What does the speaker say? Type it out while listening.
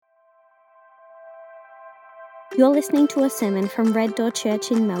You're listening to a sermon from Red Door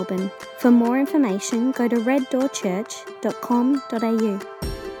Church in Melbourne. For more information, go to reddoorchurch.com.au.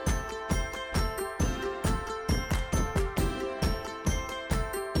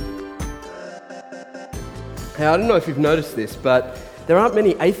 Hey, I don't know if you've noticed this, but there aren't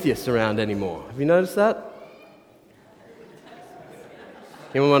many atheists around anymore. Have you noticed that?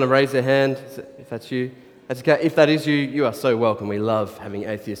 Anyone want to raise their hand if that's you? That's okay. If that is you, you are so welcome. We love having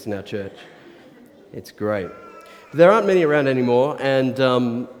atheists in our church. It's great. There aren't many around anymore, and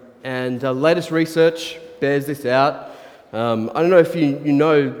latest research bears this out. I don't know if you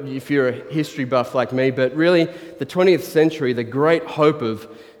know if you're a history buff like me, but really the 20th century, the great hope of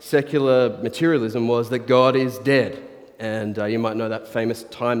secular materialism was that God is dead. And you might know that famous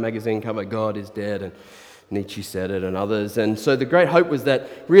Time magazine cover, God is dead, and Nietzsche said it and others. And so the great hope was that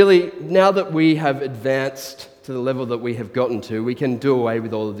really now that we have advanced to the level that we have gotten to, we can do away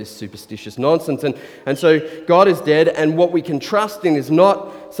with all of this superstitious nonsense. And so God is dead, and what we can trust in is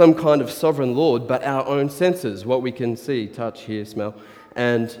not some kind of sovereign Lord, but our own senses, what we can see, touch, hear, smell.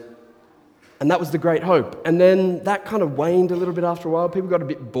 And that was the great hope. And then that kind of waned a little bit after a while. People got a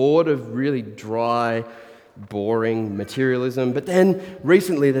bit bored of really dry, boring materialism. But then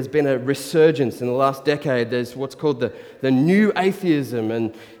recently there's been a resurgence in the last decade. There's what's called the new atheism,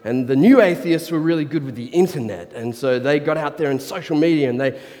 and the new atheists were really good with the internet, and so they got out there in social media and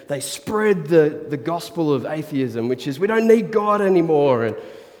they spread the gospel of atheism, which is we don't need God anymore, and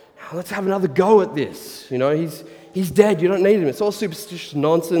let's have another go at this. You know, he's dead, you don't need him. It's all superstitious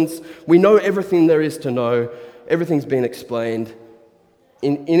nonsense. We know everything there is to know. Everything's been explained.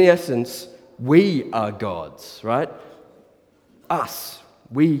 In essence, we are gods, right? Us.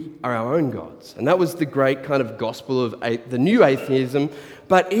 We are our own gods. And that was the great kind of gospel of the new atheism.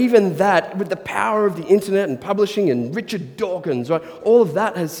 But even that, with the power of the internet and publishing and Richard Dawkins, right, all of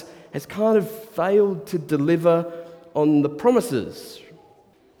that has kind of failed to deliver on the promises.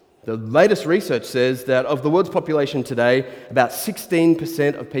 The latest research says that of the world's population today, about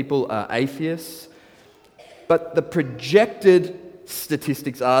 16% of people are atheists. But the projected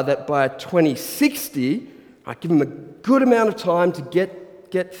statistics are that by 2060, I give them a good amount of time to get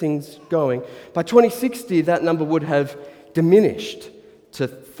things going. By 2060, that number would have diminished to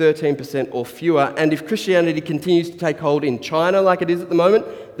 13% or fewer. And if Christianity continues to take hold in China like it is at the moment,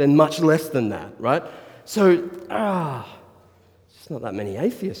 then much less than that, right? So, there's not that many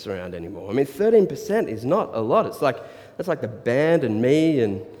atheists around anymore. I mean, 13% is not a lot. That's like the band and me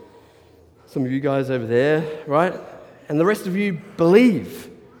and some of you guys over there, right? And the rest of you believe.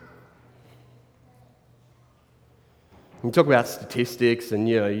 You talk about statistics, and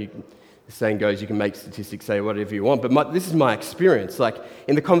the saying goes, you can make statistics say whatever you want. But this is my experience. Like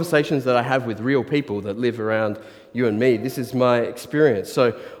in the conversations that I have with real people that live around you and me, this is my experience.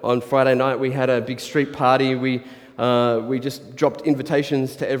 So on Friday night we had a big street party. We just dropped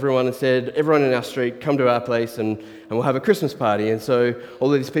invitations to everyone and said, everyone in our street, come to our place and we'll have a Christmas party. And so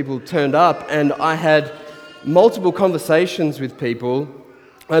all of these people turned up, and I had multiple conversations with people.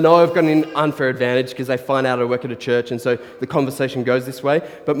 I know I've got an unfair advantage because they find out I work at a church, and so the conversation goes this way.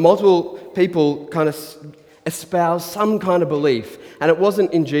 But multiple people kind of espouse some kind of belief, and it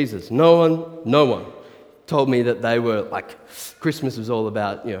wasn't in Jesus. No one told me that they were like Christmas was all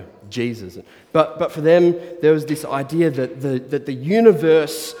about Jesus. But for them, there was this idea that the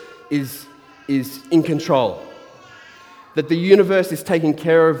universe is in control. That the universe is taking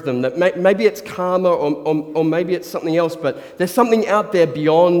care of them, that maybe it's karma or maybe it's something else, but there's something out there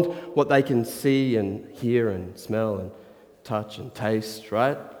beyond what they can see and hear and smell and touch and taste,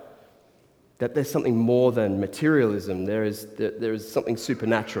 right? That there's something more than materialism. There is something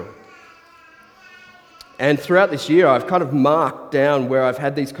supernatural. And throughout this year, I've kind of marked down where I've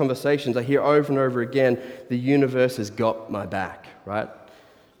had these conversations. I hear over and over again, the universe has got my back, right?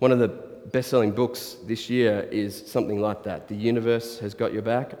 One of the best-selling books this year is something like that. The universe has got your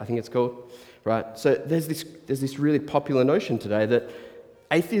back, I think it's called. Right? So there's this really popular notion today that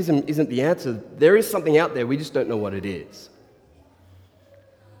atheism isn't the answer. There is something out there, we just don't know what it is.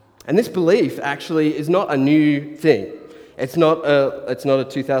 And this belief actually is not a new thing. It's not a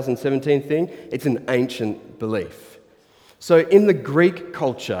 2017 thing. It's an ancient belief. So in the Greek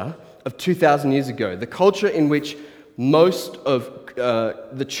culture of 2,000 years ago, the culture in which most of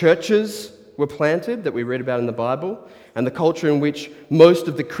the churches were planted that we read about in the Bible, and the culture in which most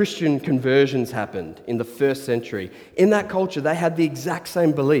of the Christian conversions happened in the first century. In that culture, they had the exact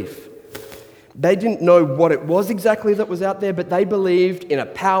same belief. They didn't know what it was exactly that was out there, but they believed in a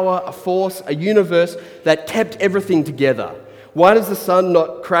power, a force, a universe that kept everything together. Why does the sun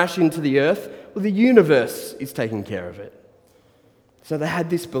not crash into the earth? Well, the universe is taking care of it. So they had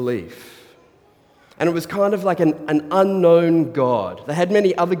this belief. And it was kind of like an unknown God. They had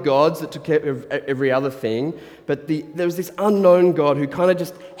many other gods that took care of every other thing, but there was this unknown God who kind of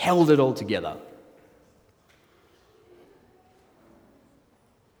just held it all together.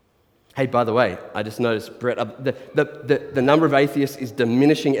 Hey, by the way, I just noticed, Brett, the number of atheists is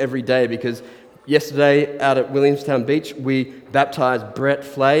diminishing every day because yesterday out at Williamstown Beach, we baptized Brett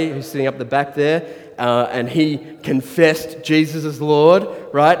Flay, who's sitting up the back there, and he confessed Jesus as Lord,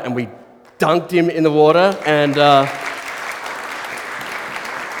 right? And we dunked him in the water, and yeah.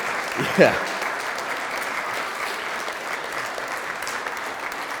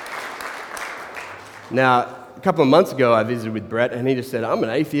 Now, a couple of months ago, I visited with Brett, and he just said, "I'm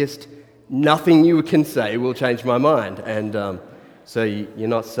an atheist. Nothing you can say will change my mind." And so you're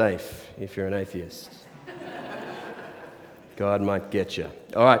not safe if you're an atheist. God might get you.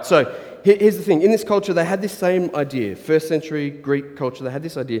 All right, so here's the thing. In this culture, they had this same idea. First century Greek culture, they had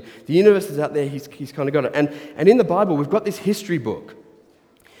this idea. The universe is out there, he's kind of got it. And in the Bible, we've got this history book.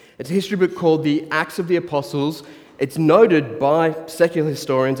 It's a history book called the Acts of the Apostles. It's noted by secular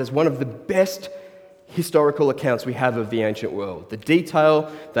historians as one of the best historical accounts we have of the ancient world. The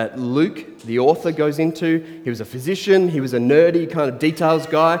detail that Luke, the author, goes into, he was a physician, he was a nerdy kind of details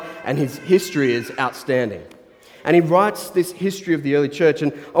guy, and his history is outstanding. And he writes this history of the early church,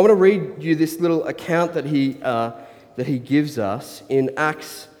 and I want to read you this little account that he gives us in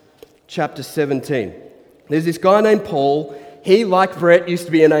Acts chapter 17. There's this guy named Paul. He, like Brett, used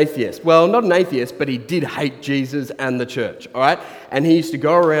to be an atheist. Well, not an atheist, but he did hate Jesus and the church, all right? And he used to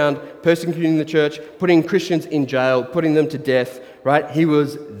go around persecuting the church, putting Christians in jail, putting them to death, right? He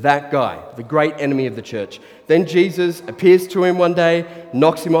was that guy, the great enemy of the church. Then Jesus appears to him one day,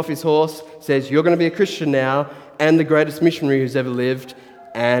 knocks him off his horse, says, "You're going to be a Christian now, and the greatest missionary who's ever lived,"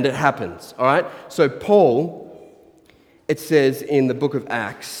 and it happens, all right? So Paul, it says in the book of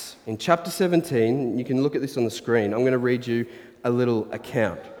Acts, in chapter 17, you can look at this on the screen. I'm going to read you a little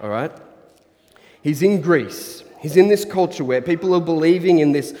account, all right? He's in Greece. He's in this culture where people are believing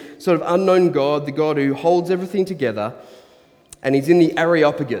in this sort of unknown God, the God who holds everything together, and he's in the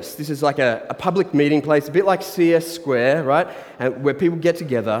Areopagus. This is like a public meeting place, a bit like CS Square, right? Where people get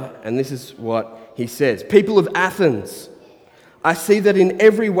together, and this is what he says. "People of Athens, I see that in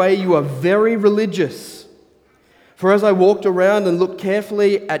every way you are very religious. For as I walked around and looked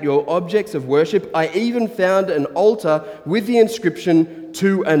carefully at your objects of worship, I even found an altar with the inscription,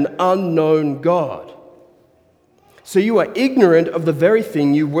 'To an unknown God.' So you are ignorant of the very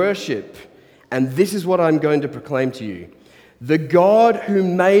thing you worship. And this is what I'm going to proclaim to you. The God who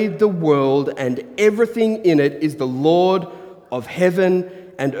made the world and everything in it is the Lord of heaven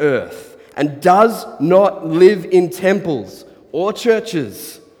and earth, and does not live in temples or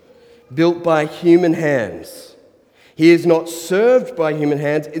churches built by human hands. He is not served by human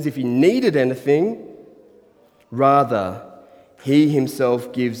hands as if he needed anything. Rather, he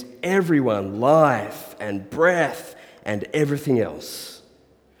himself gives everyone life and breath and everything else.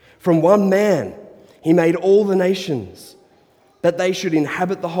 From one man, he made all the nations, that they should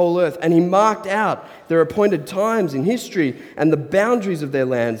inhabit the whole earth. And he marked out their appointed times in history and the boundaries of their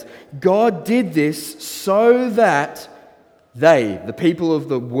lands. God did this so that they, the people of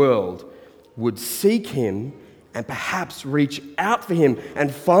the world, would seek him and perhaps reach out for him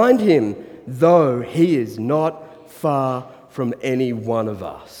and find him, though he is not far from any one of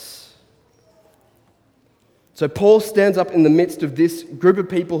us." So Paul stands up in the midst of this group of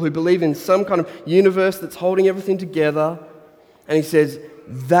people who believe in some kind of universe that's holding everything together, and he says,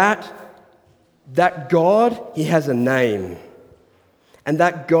 that God, he has a name. And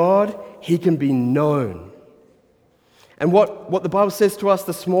that God, he can be known. And what the Bible says to us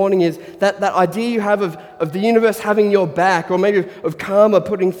this morning is that idea you have of the universe having your back, or maybe of karma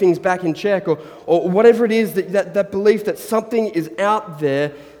putting things back in check, or whatever it is, that belief that something is out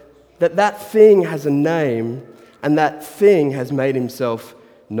there, that thing has a name, and that thing has made himself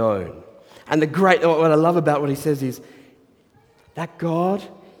known. And what I love about what he says is that God,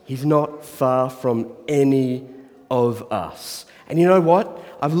 he's not far from any of us. And you know what?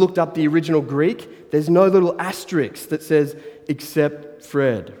 I've looked up the original Greek. There's no little asterisk that says, "except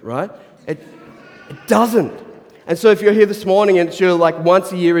Fred," right? It doesn't. And so if you're here this morning and you're like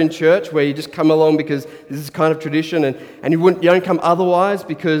once a year in church where you just come along because this is kind of tradition, and you don't come otherwise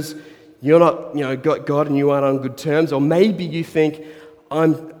because you're not, got God and you aren't on good terms, or maybe you think,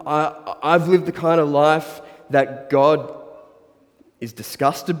 I've lived the kind of life that God is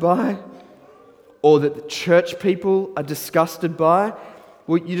disgusted by, or that the church people are disgusted by,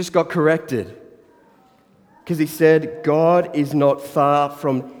 well, you just got corrected. Because he said, God is not far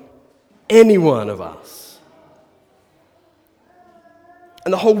from any one of us.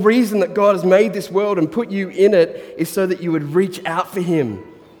 And the whole reason that God has made this world and put you in it is so that you would reach out for him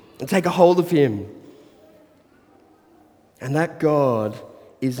and take a hold of him. And that God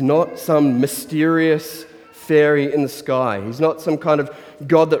is not some mysterious fairy in the sky. He's not some kind of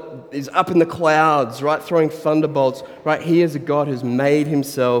God that is up in the clouds, right, throwing thunderbolts, right? He is a God who's made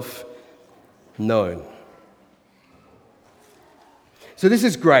himself known. So this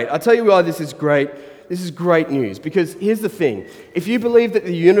is great. I'll tell you why this is great. This is great news, because here's the thing. If you believe that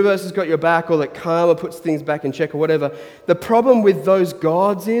the universe has got your back or that karma puts things back in check or whatever, the problem with those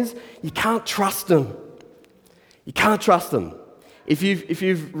gods is you can't trust them. You can't trust them. If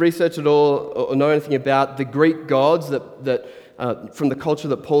you've researched at all or know anything about the Greek gods that from the culture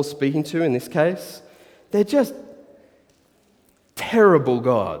that Paul's speaking to in this case, they're just terrible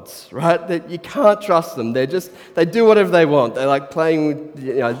gods, right? That you can't trust them. They do whatever they want. They're like playing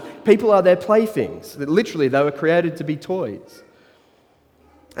with, people are their playthings. Literally, they were created to be toys.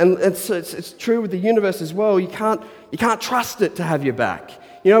 And so it's true with the universe as well. You can't trust it to have your back.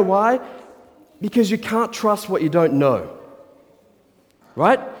 You know why? Because you can't trust what you don't know.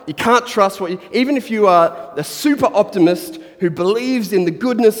 Right? You can't trust even if you are a super optimist who believes in the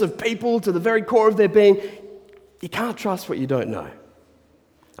goodness of people to the very core of their being, you can't trust what you don't know.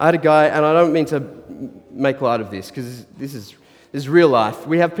 I had a guy, and I don't mean to make light of this, because this is real life.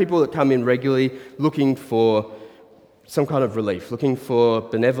 We have people that come in regularly looking for some kind of relief, looking for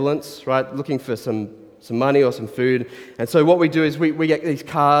benevolence, right? Looking for some money or some food. And so what we do is we get these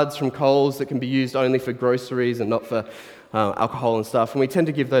cards from Coles that can be used only for groceries and not for alcohol and stuff. And we tend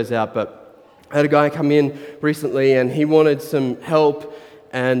to give those out. But I had a guy come in recently, and he wanted some help.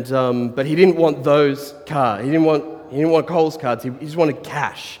 And but he didn't want those cards. He didn't want Coles cards. He just wanted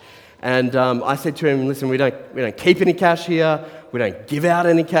cash. And I said to him, "Listen, we don't keep any cash here. We don't give out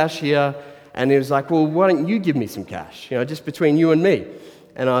any cash here." And he was like, "Well, why don't you give me some cash? Just between you and me."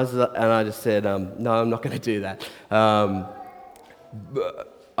 And I just said, "No, I'm not going to do that. I'm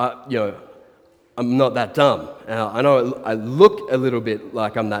not that dumb. I know I look a little bit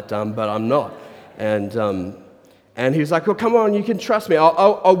like I'm that dumb, but I'm not." And he was like, "Well, come on, you can trust me.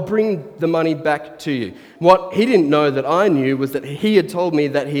 I'll bring the money back to you." What he didn't know that I knew was that he had told me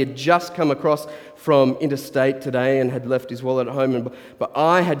that he had just come across from interstate today and had left his wallet at home. But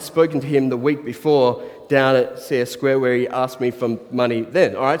I had spoken to him the week before down at CS Square where he asked me for money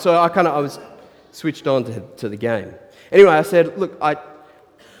then. All right, so I was switched on to the game. Anyway, I said, "Look,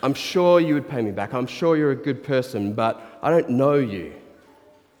 I'm sure you would pay me back. I'm sure you're a good person, but I don't know you.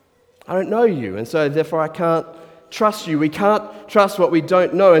 I don't know you, and so therefore I can't trust you. We can't trust what we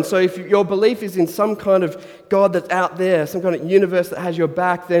don't know. And so if your belief is in some kind of God that's out there, some kind of universe that has your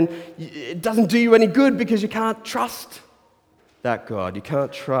back, then it doesn't do you any good because you can't trust that God. You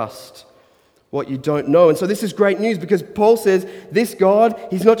can't trust what you don't know. And so this is great news because Paul says this God,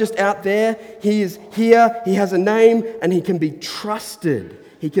 he's not just out there, he is here, he has a name, and he can be trusted.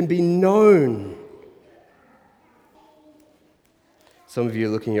 He can be known. Some of you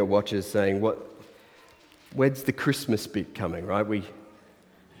are looking at watches saying, when's the Christmas bit coming, right? We're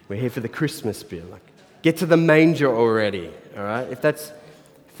here for the Christmas bit. Like, get to the manger already, all right? If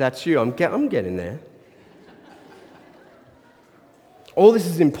that's you, I'm getting there. All this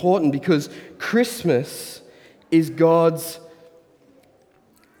is important because Christmas is God's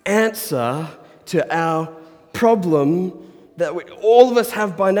answer to our problem that all of us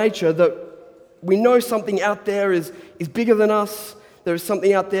have by nature, that we know something out there is bigger than us. There is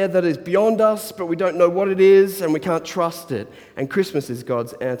something out there that is beyond us, but we don't know what it is and we can't trust it. And Christmas is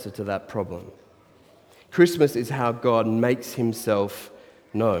God's answer to that problem. Christmas is how God makes himself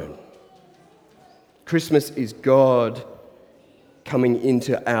known. Christmas is God coming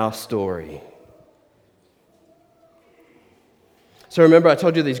into our story. So remember, I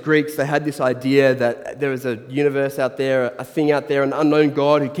told you these Greeks, they had this idea that there is a universe out there, a thing out there, an unknown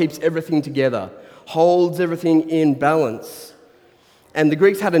God who keeps everything together, holds everything in balance. And the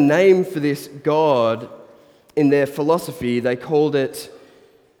Greeks had a name for this God in their philosophy. They called it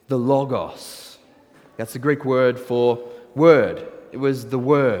the Logos. That's the Greek word for word. It was the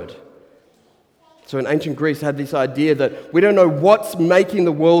Word. So in ancient Greece, had this idea that we don't know what's making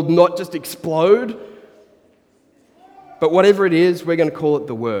the world not just explode, but whatever it is, we're going to call it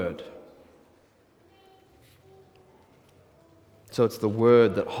the Word. So it's the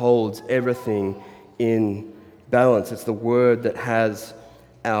Word that holds everything in balance. It's the Word that has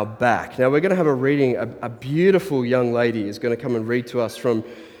our back. Now we're going to have a reading. A beautiful young lady is going to come and read to us from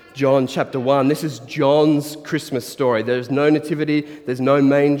John chapter 1. This is John's Christmas story. There's no nativity, there's no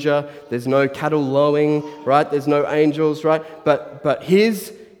manger, there's no cattle lowing, right? There's no angels, right? But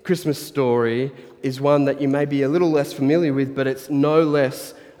his Christmas story is one that you may be a little less familiar with, but it's no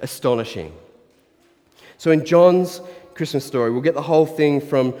less astonishing. So in John's Christmas story, we'll get the whole thing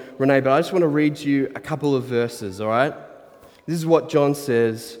from Renee, but I just want to read you a couple of verses, all right? This is what John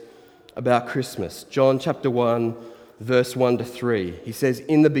says about Christmas. John chapter 1, verse 1 to 3. He says,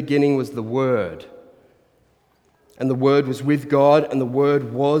 "In the beginning was the Word, and the Word was with God, and the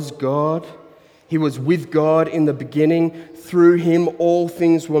Word was God. He was with God in the beginning. Through him all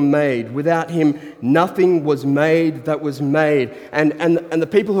things were made. Without him nothing was made that was made." And the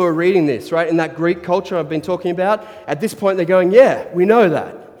people who are reading this, right, in that Greek culture I've been talking about, at this point they're going, yeah, we know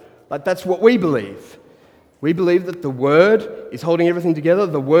that. Like, that's what we believe. We believe that the Word is holding everything together.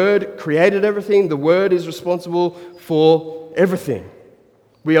 The Word created everything. The Word is responsible for everything.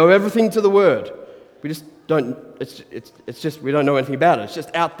 We owe everything to the Word. We just don't, it's just, we don't know anything about it. It's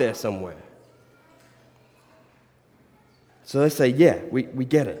just out there somewhere. So they say, yeah, we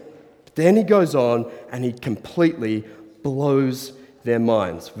get it. But then he goes on and he completely blows their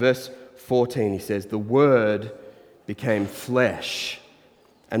minds. Verse 14, he says, "The Word became flesh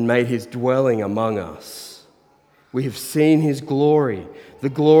and made his dwelling among us. We have seen his glory, the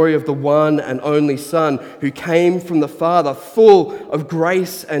glory of the one and only Son who came from the Father, full of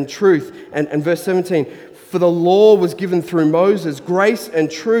grace and truth." And verse 17, "For the law was given through Moses, grace and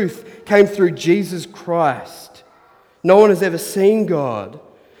truth came through Jesus Christ. No one has ever seen God,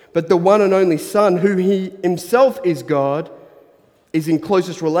 but the one and only Son, who he himself is God, is in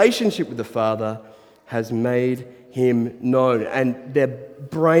closest relationship with the Father, has made him known." And their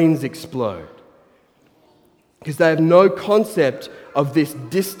brains explode because they have no concept of this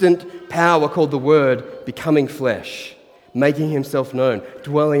distant power called the Word becoming flesh, making himself known,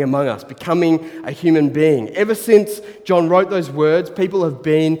 dwelling among us, becoming a human being. Ever since John wrote those words, people have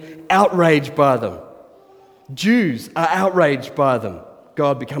been outraged by them. Jews are outraged by them,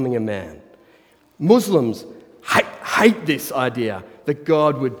 God becoming a man. Muslims hate this idea that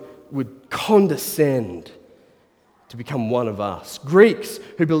God would condescend to become one of us. Greeks,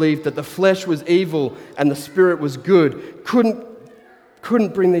 who believed that the flesh was evil and the spirit was good,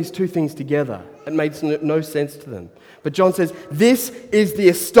 couldn't bring these two things together. It made no sense to them. But John says, this is the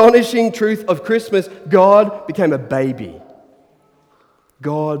astonishing truth of Christmas. God became a baby.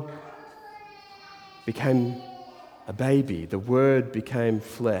 God became a baby. The Word became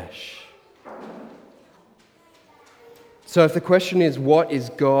flesh. So if the question is, what is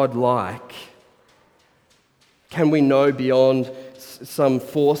God like? Can we know beyond some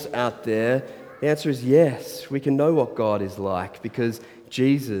force out there? The answer is yes. We can know what God is like because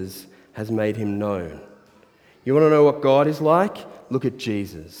Jesus has made him known. You want to know what God is like? Look at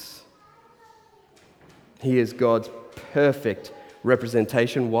Jesus. He is God's perfect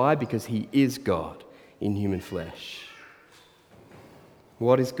representation. Why? Because he is God in human flesh.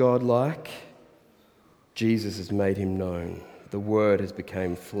 What is God like? Jesus has made him known. The Word has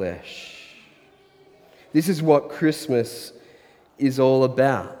become flesh. This is what Christmas is all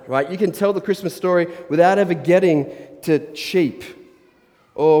about, right? You can tell the Christmas story without ever getting to sheep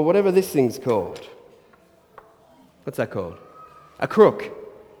or whatever this thing's called. What's that called? A crook,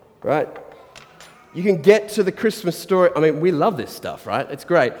 right? You can get to the Christmas story. I mean, we love this stuff, right? It's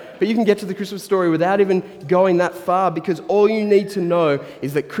great. But you can get to the Christmas story without even going that far because all you need to know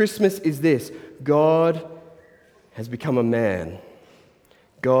is that Christmas is this. God has become a man.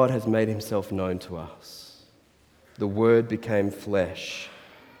 God has made himself known to us. The Word became flesh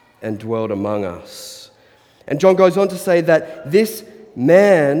and dwelled among us. And John goes on to say that this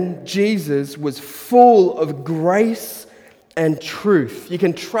man, Jesus, was full of grace and truth. You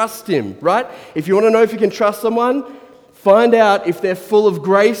can trust him, right? If you want to know if you can trust someone, find out if they're full of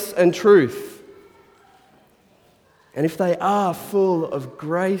grace and truth. And if they are full of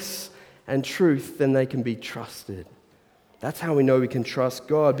grace and truth, then they can be trusted. That's how we know we can trust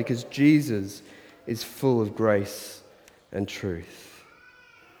God, because Jesus is full of grace and truth.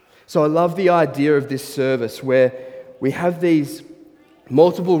 So I love the idea of this service where we have these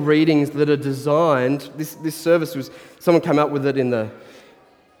multiple readings that are designed. This service was, someone came up with it in the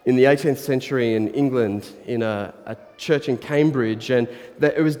 18th century in England in a church in Cambridge, and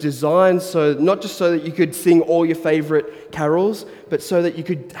that it was designed so not just so that you could sing all your favorite carols, but so that you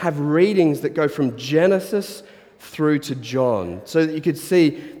could have readings that go from Genesis through to John, so that you could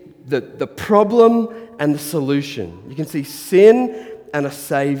see the problem and the solution. You can see sin and a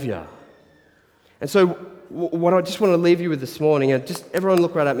savior. And so what I just want to leave you with this morning, and just everyone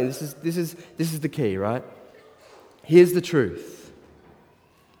look right at me. This is the key, right? Here's the truth.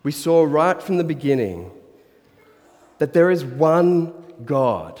 We saw right from the beginning that there is one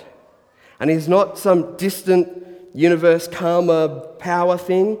God, and He's not some distant universe, karma, power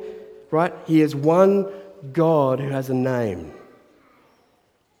thing, right? He is one God who has a name.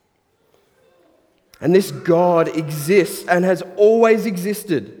 And this God exists and has always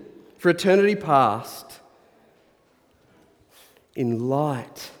existed for eternity past in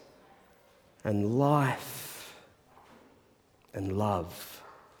light and life and love.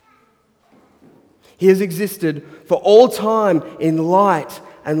 He has existed for all time in light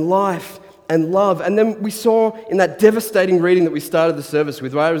and life and love. And then we saw in that devastating reading that we started the service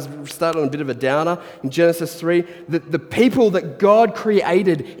with, right? We started on a bit of a downer in Genesis 3, that the people that God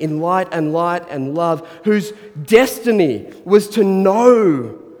created in light and love, whose destiny was to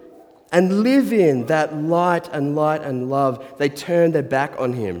know and live in that light and love, they turned their back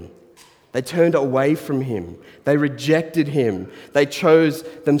on him. They turned away from him. They rejected him. They chose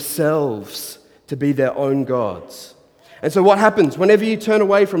themselves to be their own gods. And so what happens whenever you turn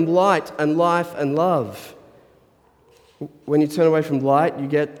away from light and life and love? When you turn away from light, you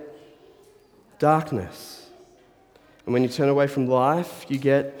get darkness. And when you turn away from life, you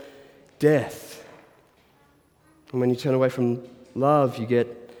get death. And when you turn away from love, you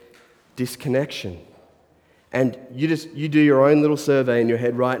get disconnection. And you do your own little survey in your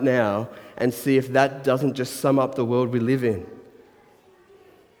head right now and see if that doesn't just sum up the world we live in.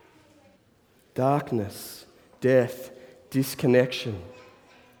 Darkness, death, disconnection.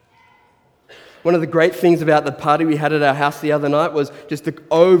 One of the great things about the party we had at our house the other night was just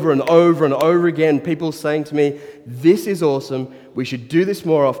over and over again, people saying to me, "This is awesome, we should do this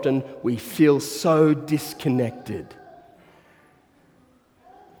more often, we feel so disconnected."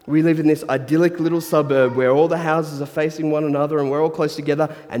 We live in this idyllic little suburb where all the houses are facing one another and we're all close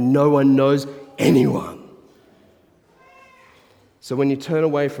together and no one knows anyone. So when you turn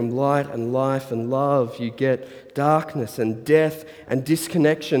away from light and life and love, you get darkness and death and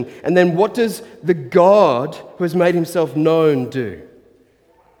disconnection. And then what does the God who has made himself known do?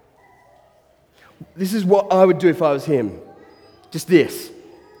 This is what I would do if I was him. Just this.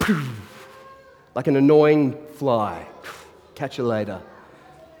 Like an annoying fly. Catch you later.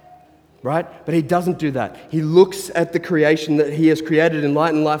 Right? But he doesn't do that. He looks at the creation that he has created in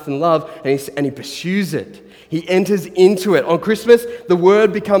light and life and love, and he pursues it. He enters into it. On Christmas, the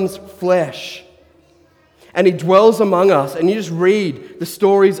Word becomes flesh. And he dwells among us. And you just read the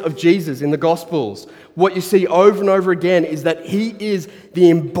stories of Jesus in the Gospels. What you see over and over again is that he is the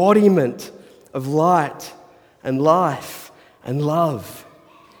embodiment of light and life and love.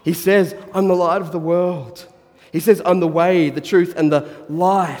 He says, "I'm the light of the world." He says, "I'm the way, the truth, and the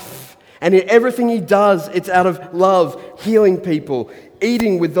life." And in everything he does, it's out of love, healing people,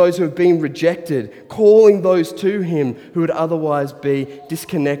 eating with those who have been rejected, calling those to him who would otherwise be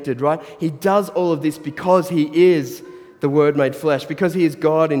disconnected, right? He does all of this because he is the Word made flesh, because he is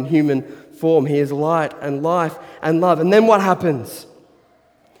God in human form. He is light and life and love. And then what happens?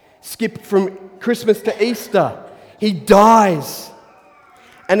 Skip from Christmas to Easter. He dies.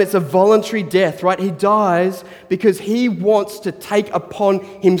 And it's a voluntary death, right? He dies because he wants to take upon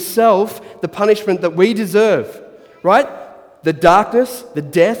himself the punishment that we deserve, right? The darkness, the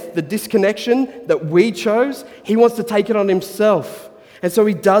death, the disconnection that we chose, he wants to take it on himself. And so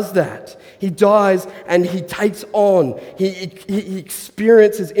he does that. He dies and he takes on, he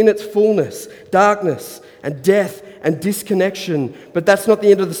experiences in its fullness darkness and death and disconnection. But that's not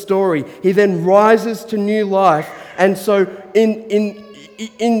the end of the story. He then rises to new life. And so in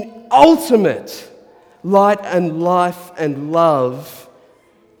ultimate light and life and love,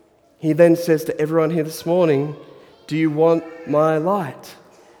 he then says to everyone here this morning, "Do you want my light?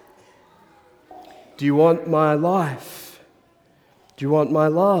 Do you want my life? Do you want my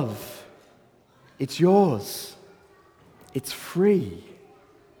love? It's yours. It's free.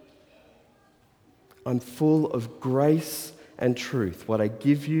 I'm full of grace and truth. What I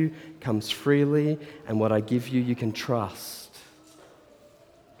give you comes freely, and what I give you, you can trust."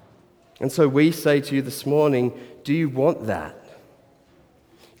 And so we say to you this morning, do you want that?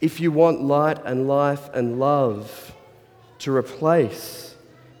 If you want light and life and love to replace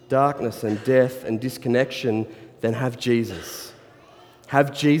darkness and death and disconnection, then have Jesus.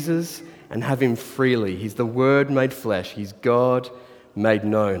 Have Jesus and have him freely. He's the Word made flesh. He's God made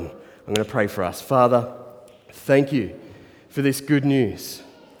known. I'm going to pray for us. Father, thank you for this good news.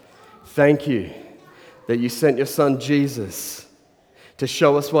 Thank you that you sent your Son Jesus to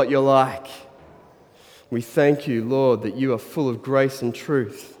show us what you're like. We thank you, Lord, that you are full of grace and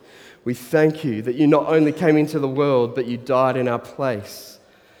truth. We thank you that you not only came into the world, but you died in our place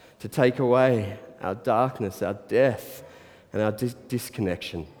to take away our darkness, our death, and our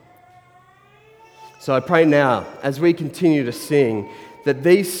disconnection. So I pray now, as we continue to sing, that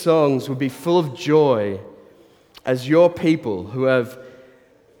these songs will be full of joy as your people who have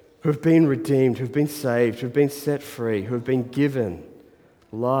been redeemed, who have been saved, who have been set free, who have been given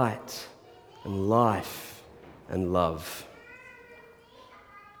light and life and love.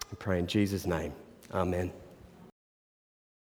 I pray in Jesus' name. Amen.